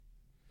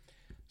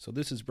So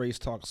this is Race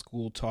Talk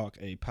School Talk,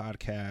 a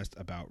podcast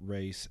about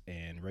race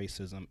and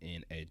racism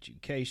in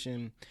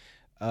education.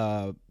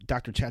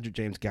 Dr. Chaddrick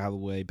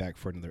James-Gallaway back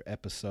for another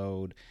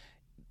episode.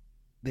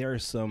 There are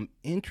some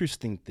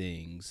interesting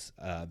things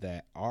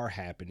that are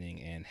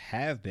happening and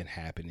have been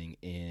happening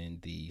in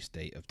the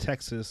state of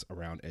Texas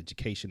around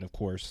education, of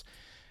course,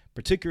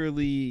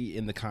 particularly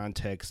in the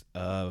context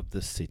of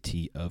the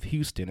city of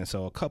Houston. And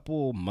so a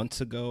couple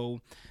months ago,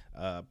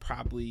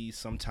 probably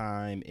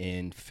sometime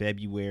in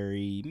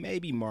February,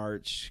 maybe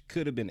March,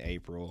 could have been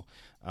April.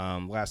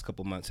 Last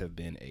couple months have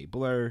been a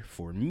blur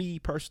for me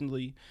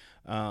personally.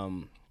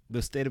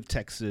 The state of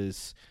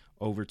Texas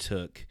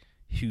overtook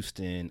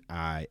Houston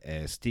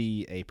ISD,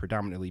 a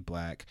predominantly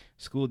black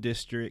school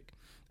district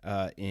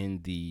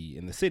in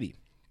the city.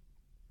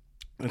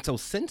 And so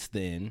since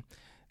then,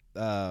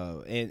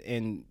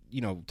 and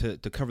you know, to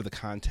cover the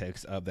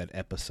context of that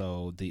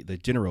episode, the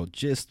general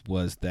gist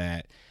was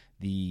that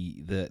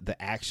the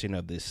action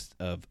of this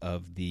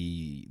of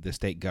the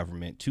state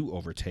government to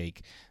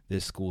overtake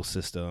this school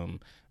system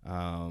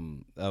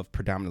of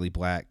predominantly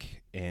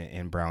black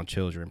and brown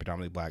children,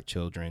 predominantly black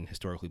children,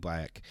 historically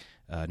black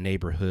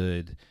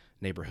neighborhoods,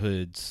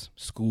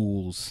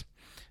 schools,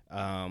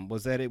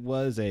 was that it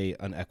was a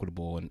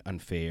unequitable and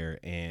unfair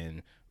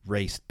and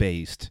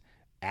race-based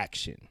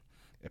action,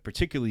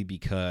 particularly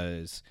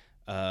because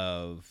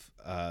of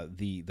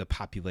the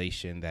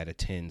population that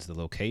attends the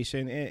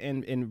location.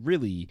 And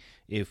really,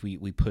 if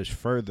we push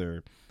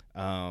further,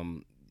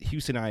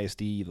 Houston ISD,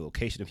 the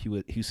location of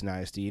Houston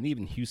ISD, and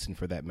even Houston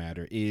for that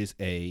matter, is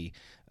a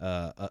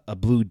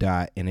blue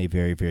dot in a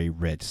very, very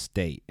red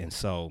state. And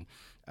so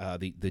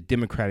the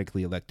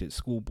democratically elected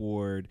school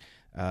board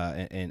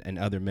and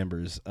other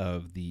members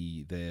of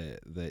the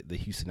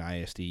Houston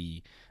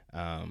ISD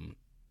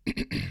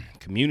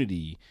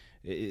community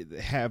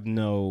have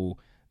no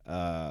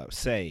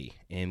say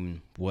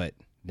in what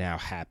now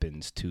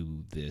happens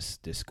to this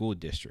school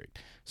district.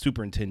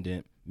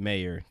 Superintendent,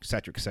 mayor, et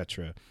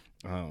cetera,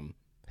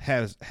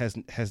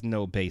 has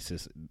no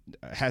basis,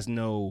 has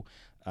no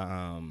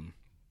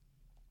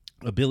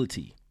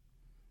ability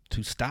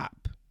to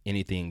stop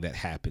anything that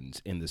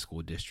happens in the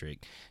school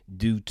district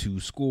due to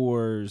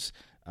scores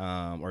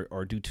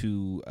or due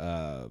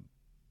to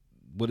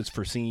what is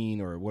foreseen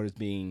or what is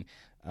being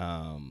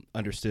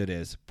understood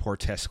as poor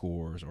test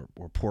scores or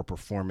poor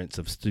performance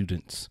of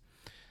students.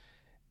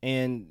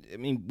 And I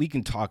mean, we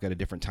can talk at a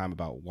different time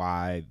about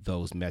why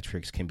those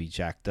metrics can be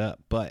jacked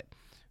up, but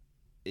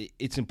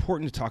it's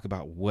important to talk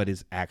about what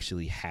is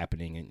actually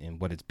happening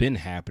and what has been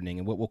happening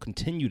and what will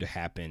continue to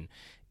happen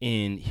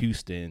in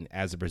Houston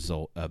as a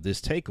result of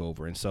this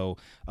takeover. And so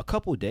a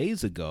couple of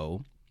days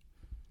ago,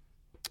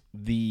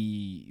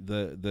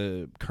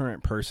 the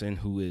current person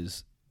who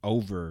is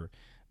over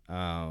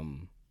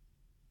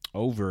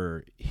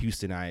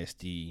Houston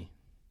ISD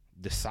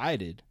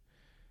decided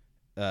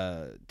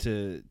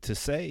to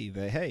say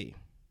that, hey,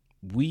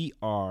 we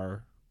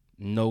are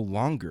no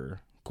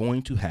longer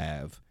going to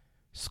have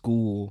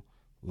school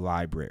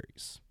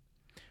libraries.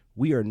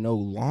 We are no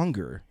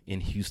longer in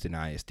Houston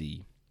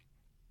ISD.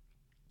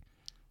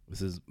 This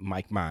is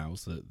Mike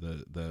Miles,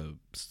 the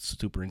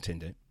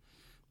superintendent.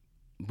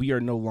 We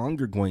are no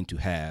longer going to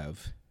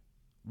have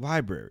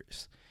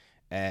libraries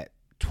at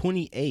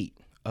 28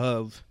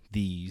 of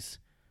these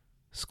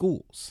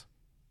schools.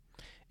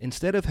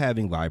 Instead of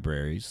having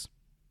libraries,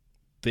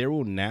 there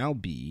will now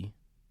be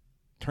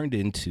turned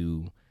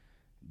into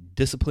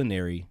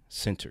disciplinary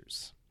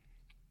centers,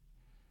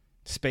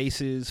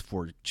 spaces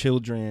for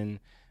children,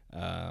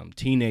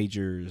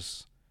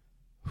 teenagers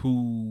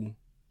who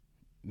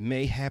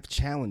may have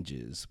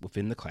challenges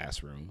within the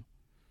classroom,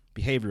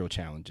 behavioral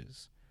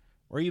challenges,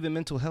 or even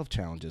mental health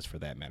challenges for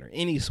that matter,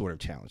 any sort of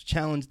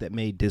challenge that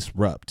may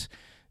disrupt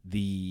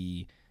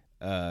the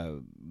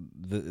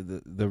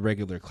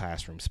regular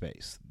classroom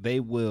space. They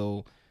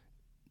will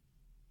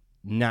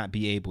not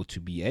be able to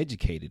be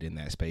educated in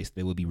that space.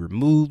 They will be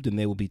removed and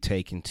they will be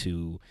taken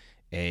to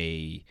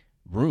a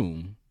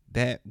room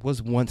that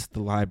was once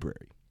the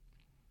library,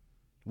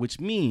 which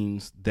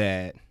means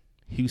that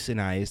Houston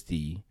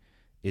ISD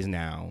is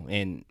now,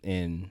 and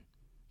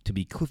to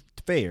be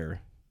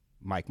fair,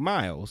 Mike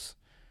Miles,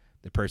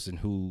 the person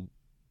who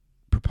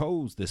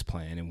proposed this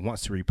plan and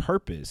wants to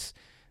repurpose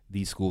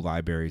these school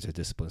libraries as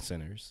discipline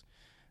centers,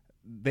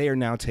 they are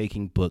now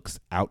taking books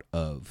out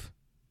of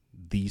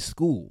these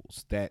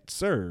schools that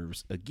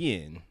serves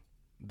again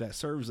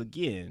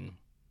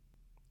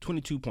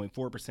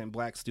 22.4%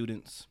 black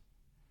students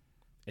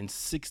and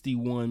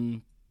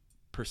 61%,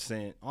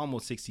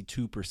 almost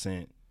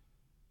 62%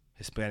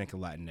 Hispanic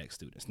and Latinx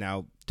students.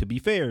 Now, to be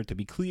fair, to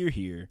be clear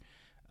here,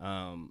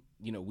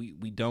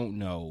 we don't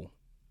know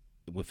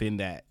within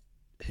that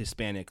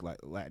Hispanic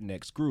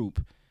Latinx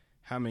group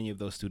how many of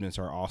those students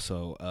are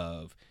also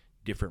of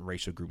different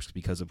racial groups,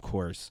 because of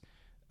course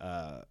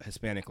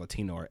Hispanic,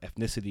 Latino, or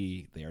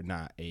ethnicity, they are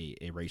not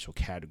a racial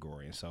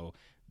category, and so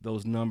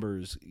those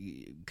numbers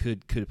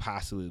could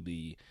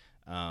possibly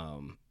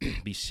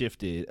be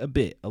shifted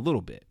a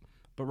little bit.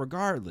 But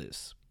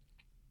regardless,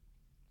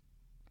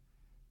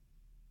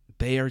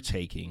 they are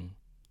taking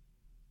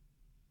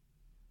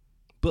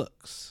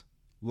books,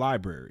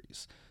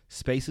 libraries,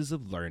 spaces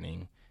of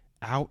learning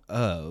out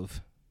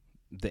of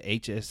the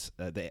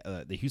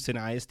the Houston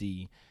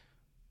ISD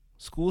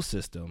school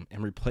system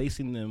and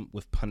replacing them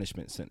with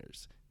punishment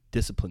centers,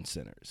 discipline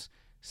centers,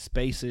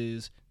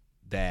 spaces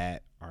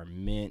that are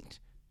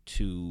meant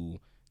to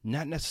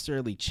not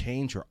necessarily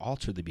change or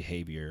alter the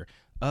behavior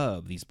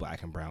of these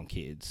black and brown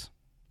kids,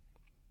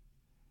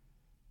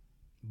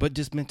 but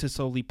just meant to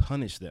solely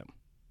punish them.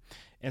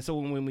 And so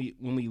when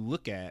we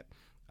look at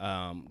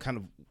kind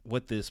of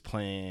what this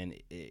plan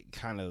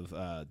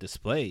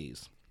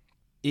displays,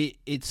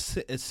 it's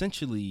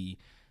essentially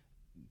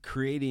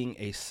creating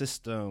a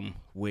system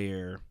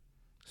where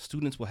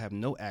students will have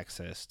no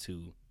access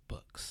to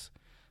books.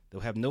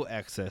 They'll have no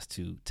access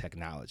to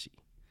technology.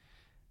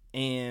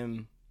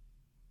 And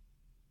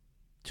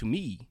to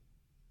me,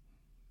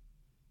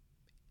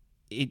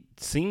 it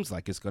seems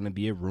like it's going to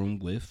be a room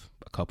with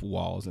a couple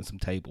walls and some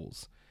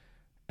tables,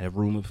 a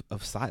room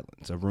of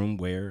silence, a room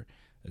where,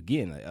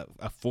 again,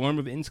 a form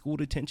of in-school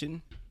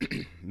detention,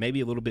 maybe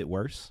a little bit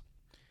worse.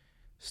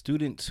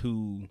 Students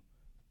who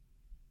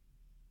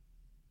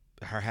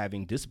are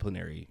having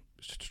disciplinary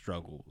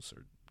struggles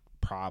or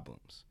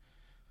problems,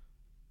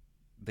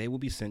 they will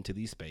be sent to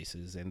these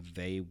spaces and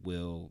they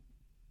will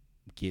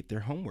get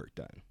their homework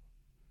done,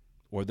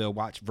 or they'll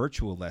watch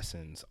virtual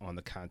lessons on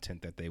the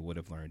content that they would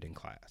have learned in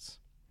class.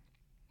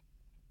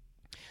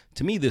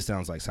 To me, this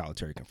sounds like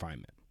solitary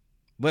confinement,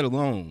 let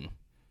alone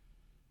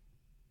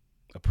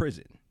a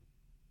prison.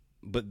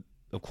 But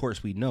of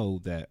course, we know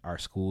that our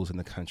schools in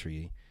the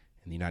country,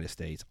 in the United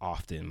States,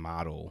 often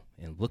model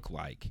and look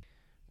like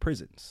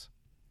prisons.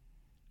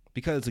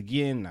 Because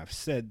again, I've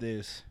said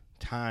this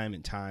time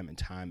and time and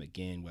time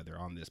again, whether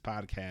on this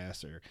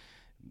podcast or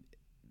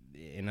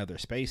in other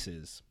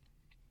spaces,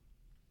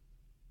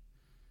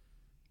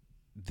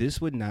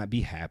 this would not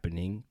be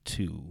happening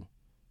to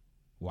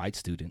white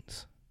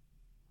students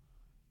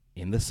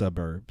in the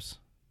suburbs,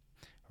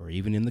 or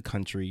even in the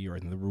country, or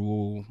in the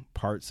rural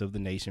parts of the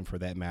nation for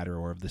that matter,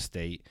 or of the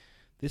state.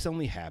 This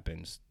only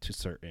happens to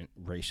certain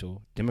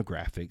racial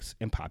demographics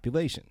and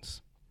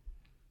populations.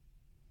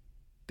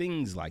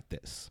 Things like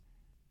this.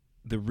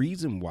 The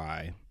reason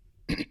why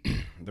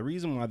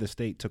the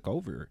state took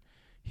over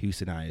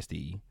Houston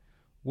ISD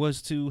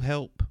was to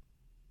help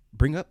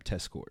bring up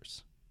test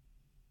scores.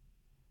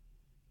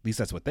 At least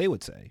that's what they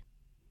would say.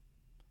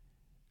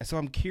 And so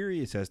I'm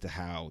curious as to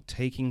how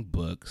taking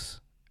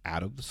books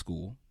out of the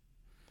school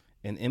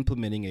and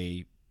implementing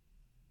a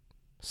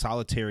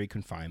solitary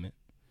confinement,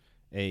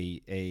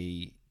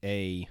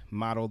 a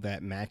model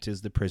that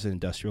matches the prison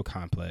industrial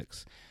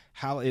complex,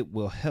 how it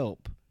will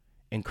help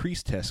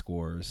increase test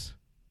scores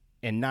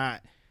and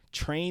not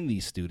train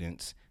these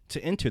students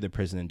to enter the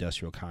prison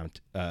industrial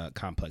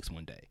complex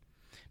one day.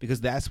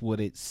 Because that's what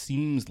it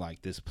seems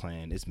like this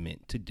plan is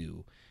meant to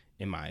do,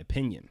 in my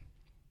opinion.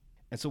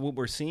 And so what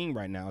we're seeing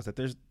right now is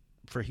that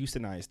for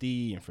Houston ISD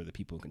and for the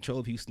people in control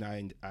of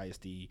Houston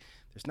ISD,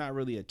 there's not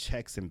really a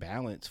checks and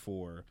balance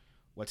for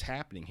what's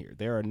happening here.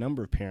 There are a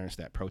number of parents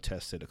that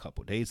protested a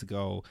couple days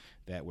ago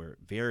that were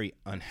very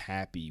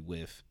unhappy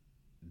with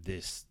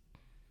this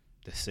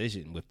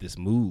decision, with this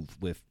move,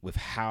 with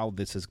how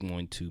this is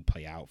going to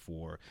play out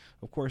for,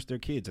 of course, their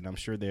kids. And I'm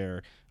sure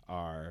there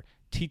are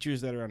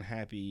teachers that are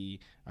unhappy.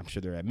 I'm sure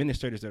there are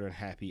administrators that are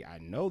unhappy. I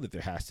know that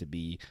there has to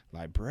be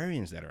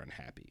librarians that are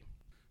unhappy.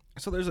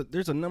 So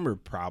there's a number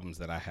of problems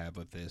that I have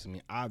with this. I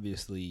mean,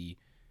 obviously,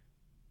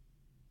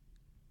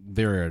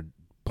 there are a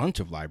bunch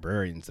of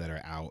librarians that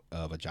are out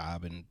of a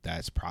job, and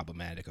that's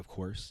problematic, of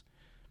course.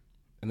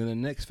 And then the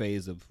next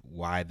phase of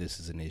why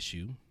this is an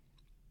issue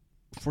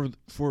for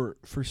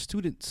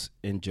students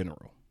in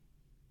general.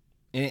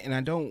 And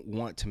I don't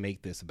want to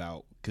make this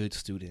about good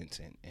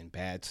students and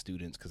bad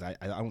students, because I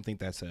don't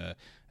think that's an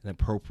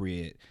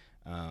appropriate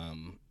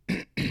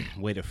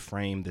way to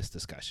frame this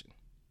discussion.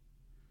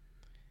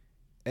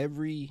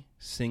 Every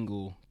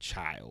single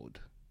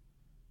child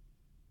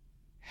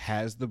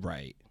has the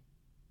right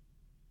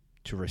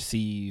to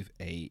receive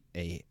a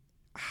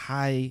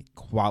high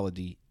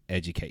quality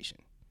education.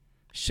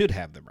 Should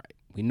have the right.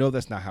 We know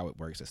that's not how it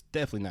works. That's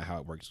definitely not how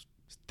it works.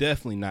 It's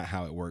definitely not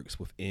how it works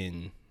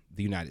within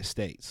the United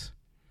States.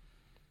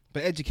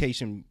 But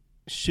education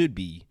should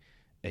be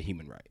a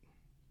human right.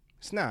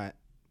 It's not,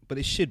 but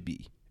it should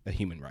be a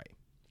human right.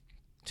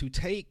 To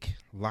take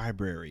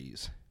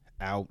libraries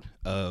out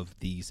of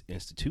these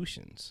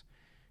institutions,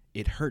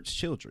 it hurts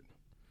children.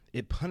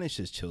 It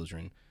punishes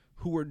children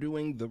who are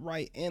doing the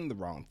right and the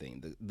wrong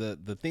thing,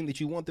 the thing that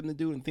you want them to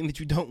do and the thing that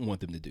you don't want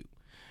them to do,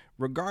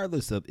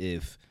 regardless of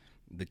if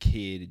the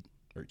kid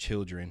or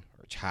children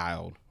or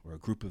child or a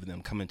group of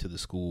them come into the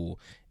school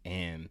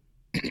and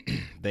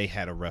they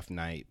had a rough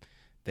night,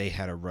 they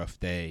had a rough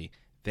day,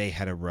 they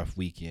had a rough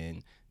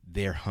weekend,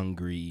 they're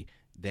hungry,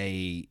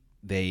 they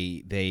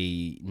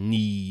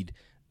need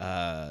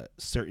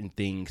certain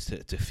things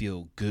to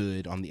feel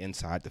good on the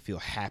inside, to feel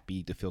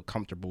happy, to feel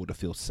comfortable, to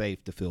feel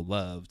safe, to feel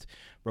loved,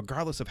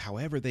 regardless of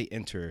however they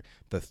enter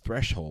the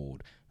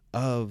threshold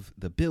of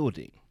the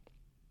building.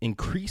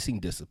 increasing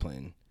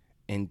discipline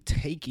and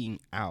taking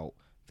out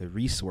the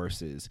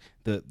resources,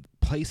 the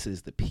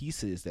places, the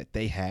pieces that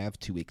they have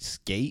to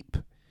escape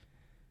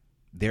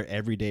their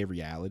everyday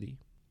reality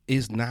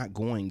is not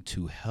going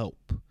to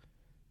help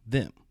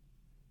them.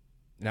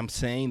 And I'm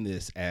saying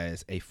this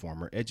as a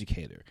former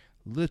educator.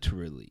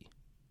 Literally,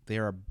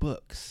 there are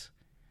books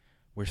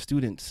where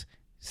students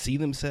see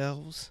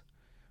themselves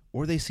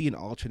or they see an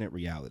alternate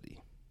reality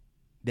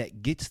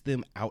that gets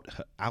them out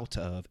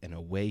of and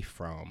away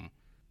from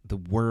the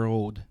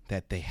world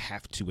that they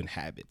have to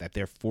inhabit, that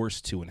they're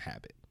forced to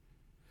inhabit,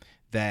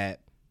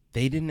 that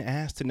they didn't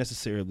ask to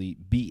necessarily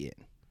be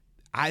in.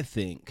 I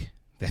think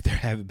that there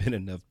haven't been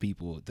enough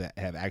people that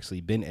have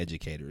actually been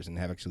educators and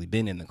have actually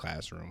been in the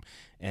classroom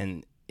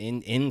and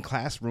in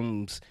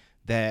classrooms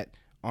that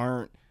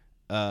aren't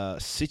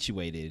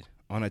situated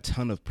on a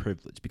ton of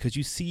privilege, because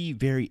you see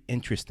very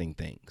interesting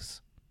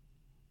things.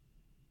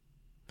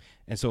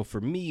 And so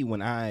for me,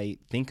 when I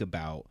think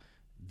about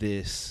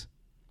this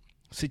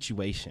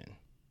situation,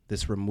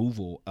 this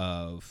removal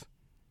of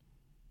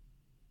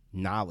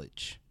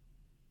knowledge,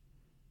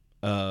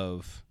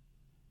 of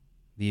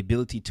the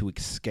ability to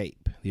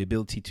escape, the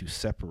ability to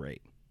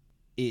separate,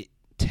 it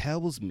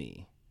tells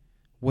me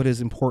what is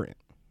important.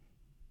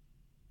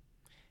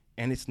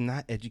 And it's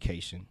not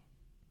education,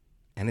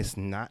 and it's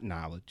not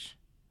knowledge,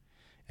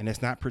 and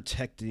it's not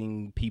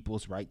protecting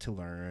people's right to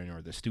learn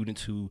or the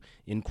students who,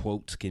 in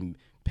quotes, can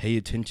pay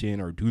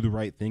attention or do the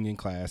right thing in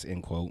class,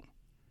 end quote.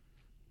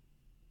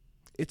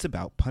 It's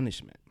about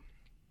punishment.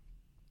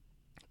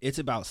 It's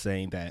about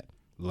saying that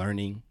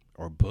learning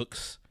or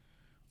books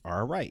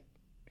are a right,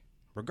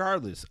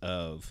 regardless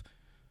of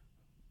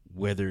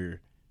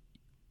whether,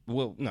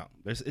 well, no,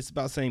 it's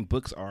about saying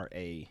books are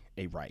a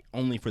right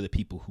only for the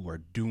people who are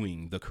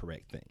doing the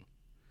correct thing.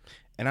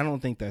 And I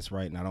don't think that's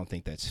right, and I don't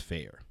think that's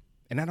fair.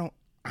 And I don't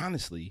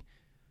honestly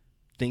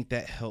think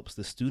that helps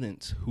the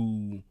students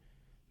who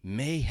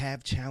may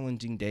have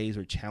challenging days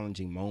or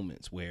challenging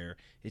moments where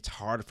it's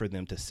hard for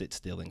them to sit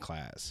still in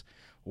class,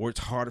 or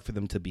it's harder for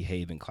them to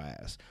behave in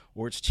class,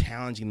 or it's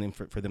challenging them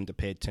for them to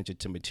pay attention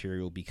to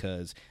material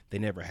because they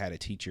never had a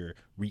teacher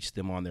reach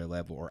them on their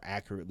level or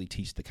accurately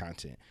teach the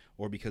content,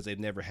 or because they've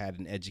never had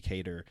an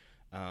educator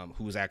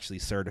who is actually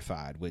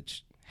certified,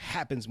 which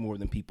happens more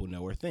than people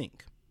know or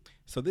think.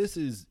 So this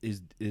is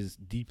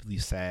deeply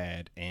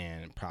sad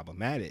and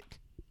problematic.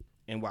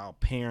 And while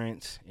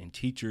parents and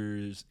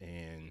teachers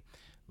and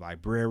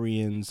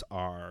librarians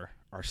are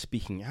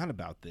speaking out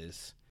about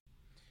this,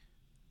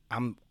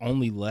 I'm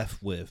only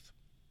left with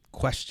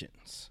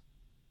questions.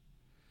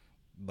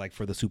 Like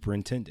for the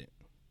superintendent,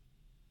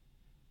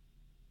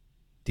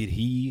 did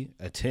he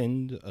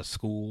attend a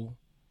school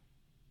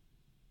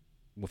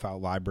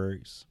without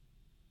libraries?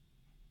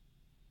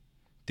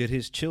 Did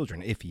his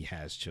children, if he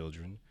has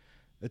children,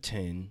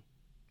 attend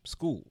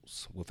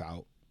schools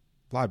without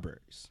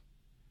libraries?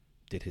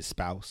 Did his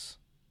spouse,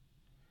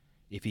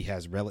 if he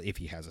has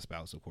a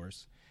spouse, of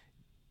course,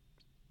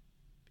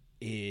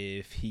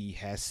 if he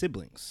has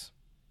siblings,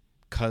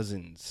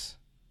 cousins,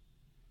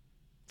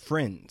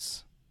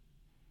 friends,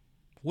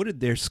 what did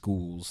their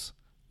schools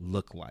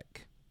look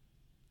like?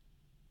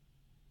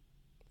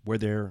 Were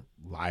there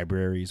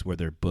libraries? Were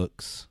there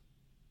books?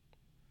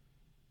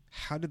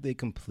 How did they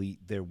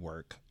complete their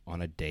work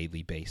on a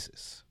daily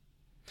basis?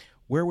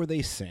 Where were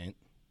they sent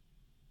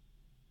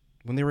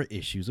when there were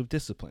issues of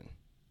discipline?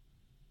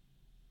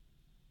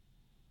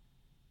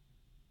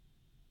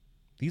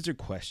 These are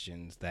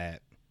questions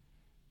that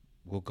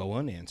will go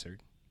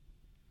unanswered,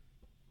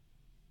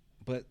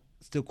 but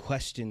still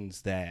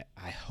questions that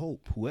I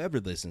hope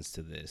whoever listens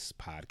to this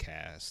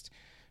podcast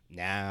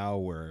now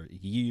or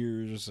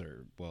years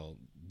or, well,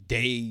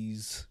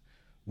 days,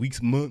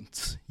 weeks,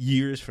 months,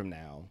 years from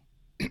now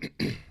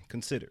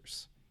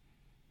considers.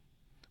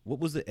 What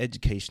was the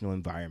educational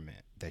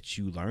environment that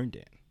you learned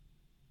in?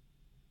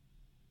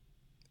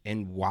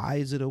 And why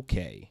is it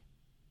okay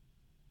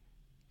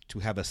to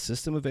have a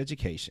system of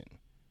education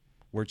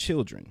where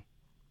children,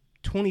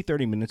 20,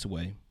 30 minutes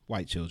away,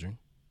 white children,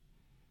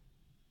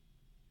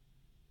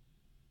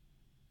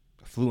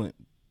 affluent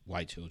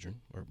white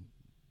children, or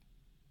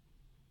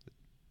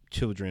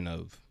children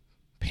of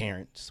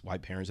parents,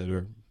 white parents that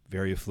are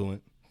very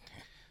affluent,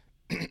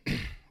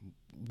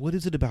 what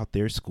is it about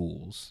their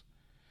schools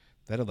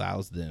that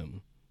allows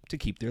them to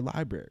keep their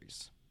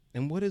libraries?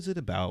 And what is it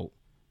about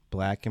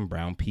black and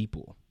brown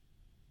people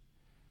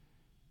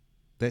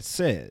that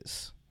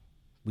says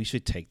we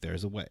should take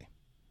theirs away?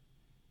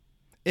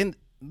 And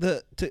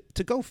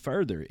to go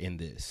further in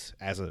this,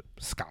 as a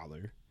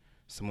scholar,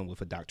 someone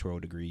with a doctoral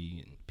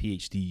degree and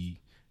PhD,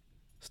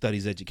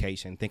 studies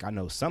education, think I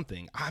know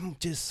something, I'm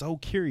just so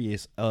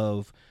curious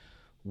of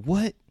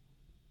what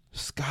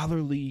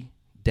scholarly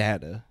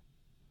data,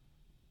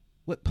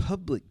 what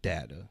public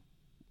data,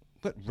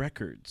 what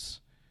records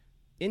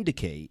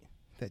indicate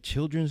that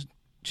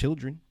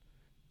children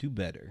do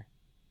better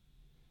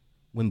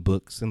when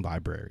books and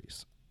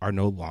libraries are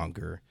no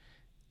longer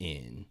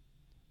in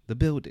the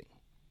building.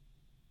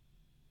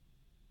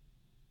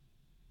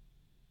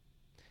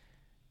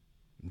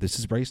 This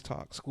is Race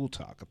Talk, School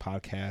Talk, a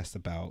podcast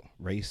about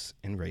race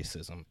and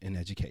racism in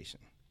education.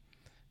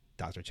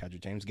 Dr.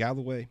 Chaddrick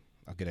James-Gallaway.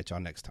 I'll get at y'all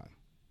next time.